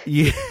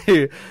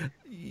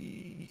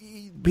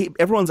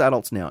everyone's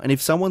adults now, and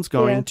if someone's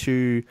going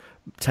to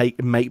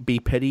be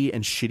petty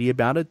and shitty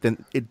about it,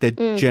 then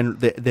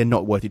they're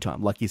not worth your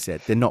time. Like you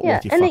said, they're not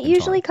worth your fucking time. And it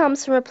usually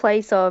comes from a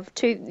place of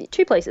two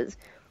places.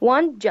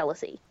 One,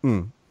 jealousy.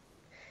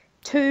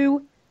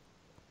 2,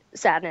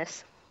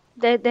 sadness.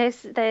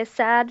 They're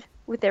sad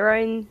with their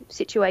own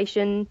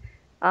situation.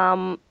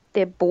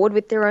 They're bored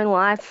with their own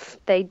life.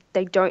 They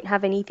don't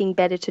have anything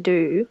better to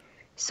do,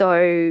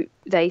 so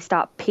they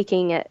start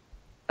picking it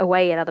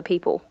away at other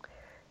people.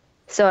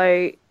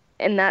 So,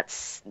 and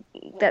that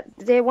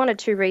they're one or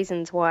two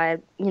reasons why,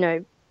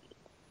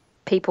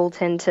 people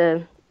tend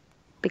to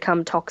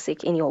become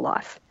toxic in your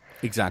life.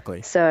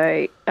 Exactly.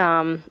 So,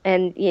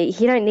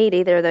 you don't need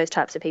either of those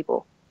types of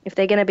people. If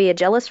they're going to be a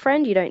jealous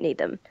friend, you don't need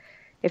them.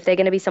 If they're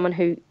going to be someone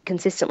who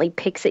consistently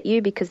picks at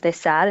you because they're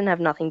sad and have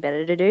nothing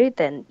better to do,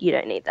 then you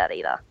don't need that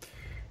either.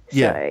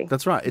 Yeah, so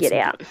that's right. Get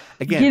out.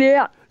 Again, get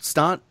out.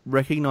 Start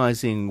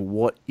recognizing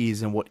what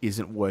is and what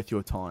isn't worth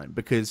your time,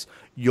 because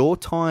your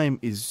time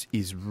is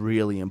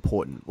really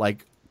important.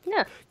 Like,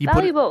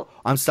 valuable.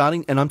 I'm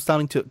starting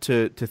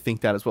to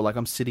think that as well. Like,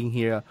 I'm sitting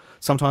here,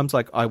 sometimes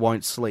like I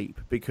won't sleep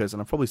because,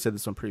 and I've probably said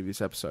this on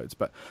previous episodes,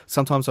 but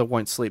sometimes I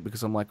won't sleep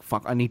because I'm like,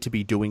 fuck, I need to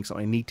be doing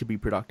something. I need to be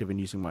productive in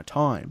using my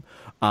time.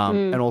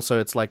 And also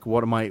it's like,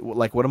 what am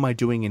I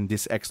doing in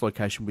this X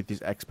location with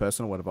this X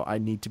person or whatever? I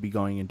need to be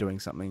going and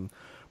doing something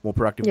more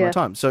productive with my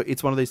time. So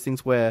it's one of those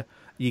things where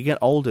you get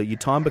older, your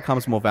time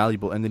becomes more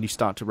valuable, and then you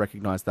start to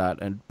recognize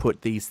that and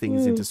put these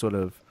things into sort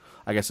of,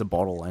 I guess, a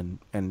bottle. And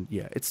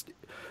it's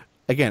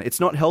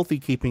not healthy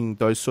keeping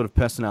those sort of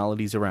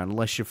personalities around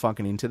unless you're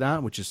fucking into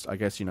that, which is, I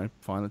guess,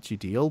 fine, that's your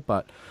deal.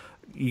 But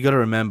you got to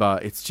remember,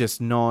 it's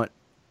not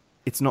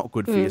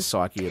good for your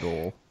psyche at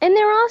all. And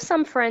there are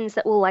some friends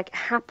that will like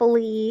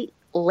happily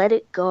let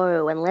it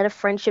go and let a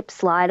friendship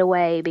slide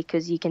away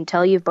because you can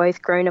tell you've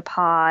both grown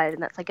apart,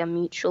 and that's like a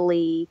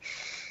mutually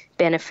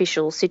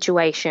beneficial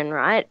situation,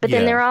 right? But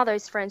then there are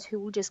those friends who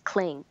will just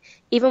cling.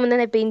 Even when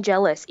they've been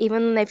jealous,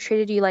 even when they've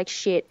treated you like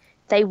shit,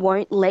 they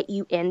won't let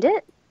you end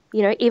it.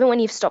 Even when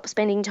you've stopped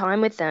spending time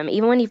with them,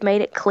 even when you've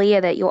made it clear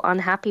that you're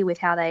unhappy with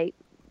how they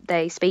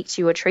speak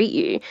to you or treat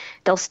you,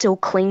 they'll still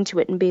cling to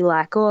it and be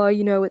like, oh,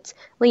 it's,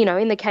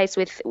 in the case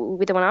with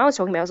the one I was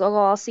talking about, I was like,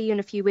 oh, I'll see you in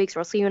a few weeks or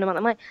I'll see you in a month.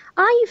 I'm like,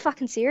 are you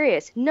fucking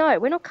serious? No,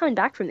 we're not coming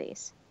back from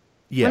this.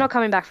 Yeah. We're not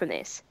coming back from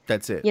this.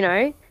 That's it.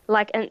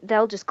 And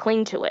they'll just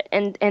cling to it.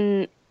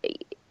 And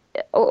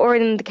or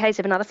in the case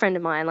of another friend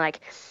of mine,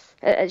 like,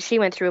 she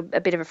went through a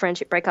bit of a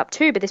friendship breakup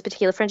too, but this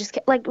particular friend just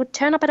would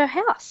turn up at her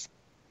house.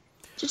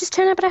 She'd just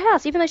turn up at her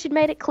house, even though she'd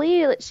made it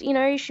clear that,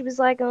 she was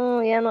like, oh,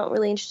 yeah, I'm not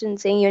really interested in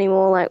seeing you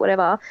anymore, like,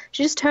 whatever.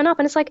 She'd just turn up,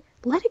 and it's like,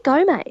 let it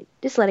go, mate.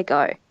 Just let it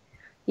go,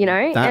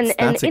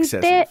 That's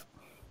excessive.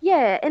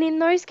 And in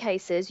those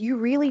cases, you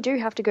really do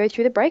have to go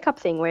through the breakup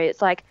thing where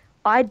it's like,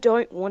 I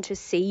don't want to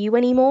see you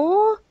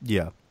anymore.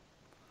 Yeah.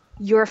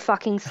 You're a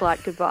fucking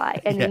slut,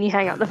 goodbye. And then you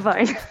hang up the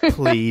phone.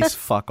 Please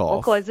fuck off.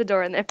 Or close the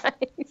door in their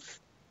face.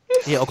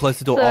 Yeah, or close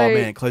the door. Oh,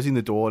 man, closing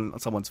the door on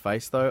someone's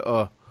face,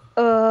 though,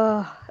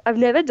 I've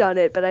never done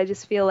it, but I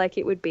just feel like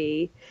it would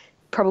be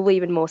probably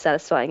even more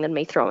satisfying than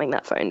me throwing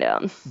that phone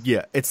down.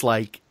 Yeah, it's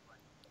like,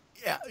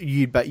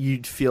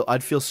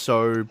 I'd feel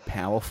so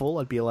powerful.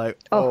 I'd be like,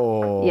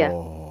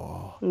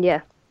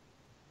 yeah.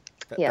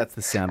 That's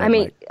the sound.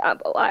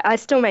 I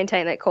still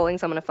maintain that calling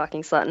someone a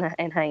fucking slut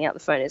and hanging out the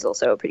phone is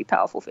also a pretty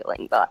powerful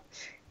feeling, but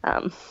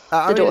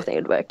the door thing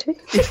would work too.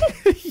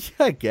 Yeah,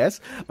 I guess.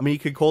 I mean, you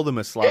could call them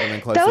a slut and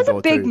then close the door. That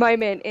was a big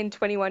moment in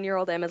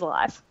 21-year-old Emma's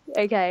life.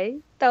 Okay,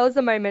 that was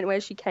the moment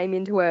where she came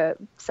into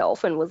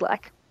herself and was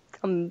like,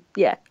 I'm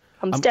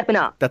stepping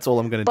up. That's all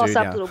I'm going to do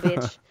now. Boss up, little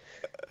bitch.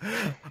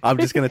 I'm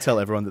just going to tell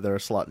everyone that they're a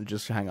slut and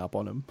just hang up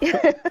on them.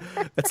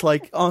 It's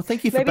like, oh,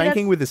 thank you for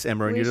banking with us,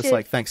 Emma, and you're just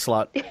like, thanks,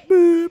 slut.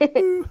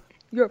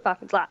 You're a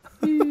fucking slut.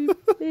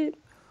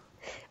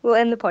 We'll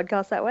end the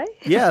podcast that way.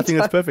 Yeah, I think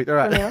that's perfect. All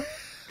right.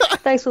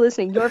 Thanks for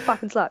listening. You're a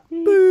fucking slut.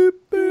 Boop,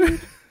 boop.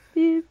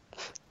 Boop.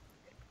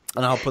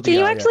 And I'll put Can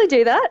you actually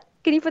do that?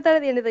 Can you put that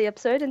at the end of the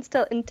episode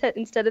instead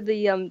of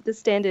the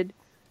standard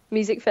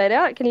music fade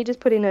out? Can you just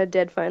put in a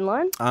dead phone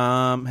line?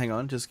 Hang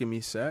on, just give me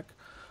a sec.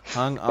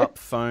 Hung up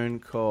phone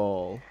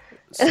call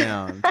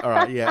sound. All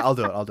right, yeah, I'll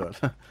do it.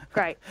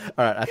 Great.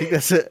 All right, I think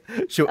that's it.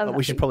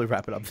 We should probably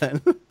wrap it up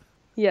then.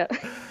 Yeah. 'Cause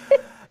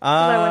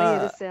I want to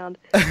hear the sound.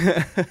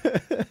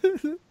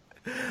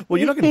 Well,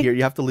 you're not going to hear it.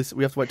 You have to listen.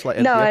 We have to wait till I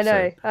edit No, the I know.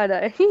 episode. I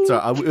know.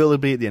 So it'll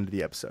be at the end of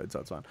the episode, so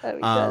it's fine. I'm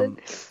excited.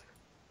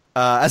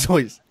 As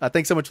always,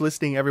 thanks so much for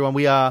listening, everyone.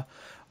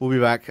 We'll be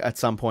back at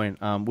some point.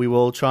 We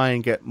will try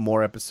and get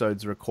more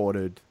episodes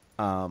recorded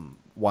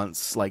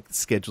once like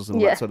schedules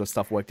and all that sort of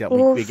stuff worked out.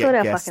 We'll we sort get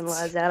our guests. fucking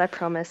lives out. I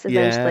promise.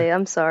 Eventually,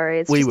 I'm sorry.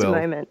 It's We just will. a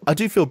moment. I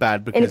do feel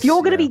bad because. And if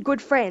you're going to be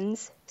good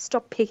friends,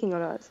 stop picking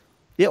on us.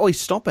 Yeah, oi,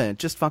 stop it.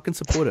 Just fucking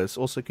support us.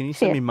 Also, can you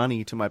send Yeah. me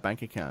money to my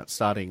bank account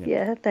starting at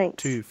Yeah,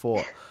 thanks.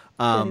 2-4?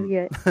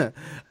 Yeah.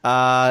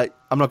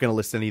 I'm not going to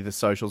list any of the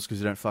socials because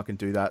you don't fucking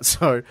do that.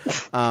 So,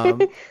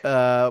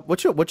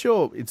 what's your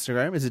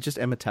Instagram? Is it just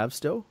Emma Tav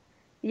still?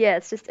 Yeah,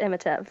 it's just Emma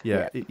Tav.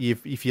 Yeah.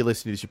 If you're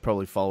listening to this, you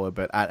probably follow her,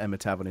 but at Emma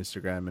Tav on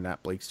Instagram and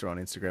at Bleakster on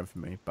Instagram for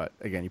me. But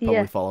again, you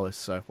probably follow us,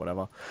 so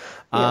whatever.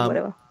 Yeah,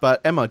 whatever.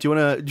 But Emma, do you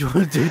want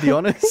to do the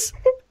honors?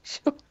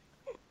 Sure.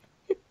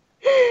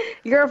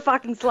 You're a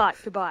fucking slut.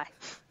 Goodbye.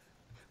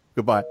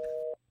 Goodbye.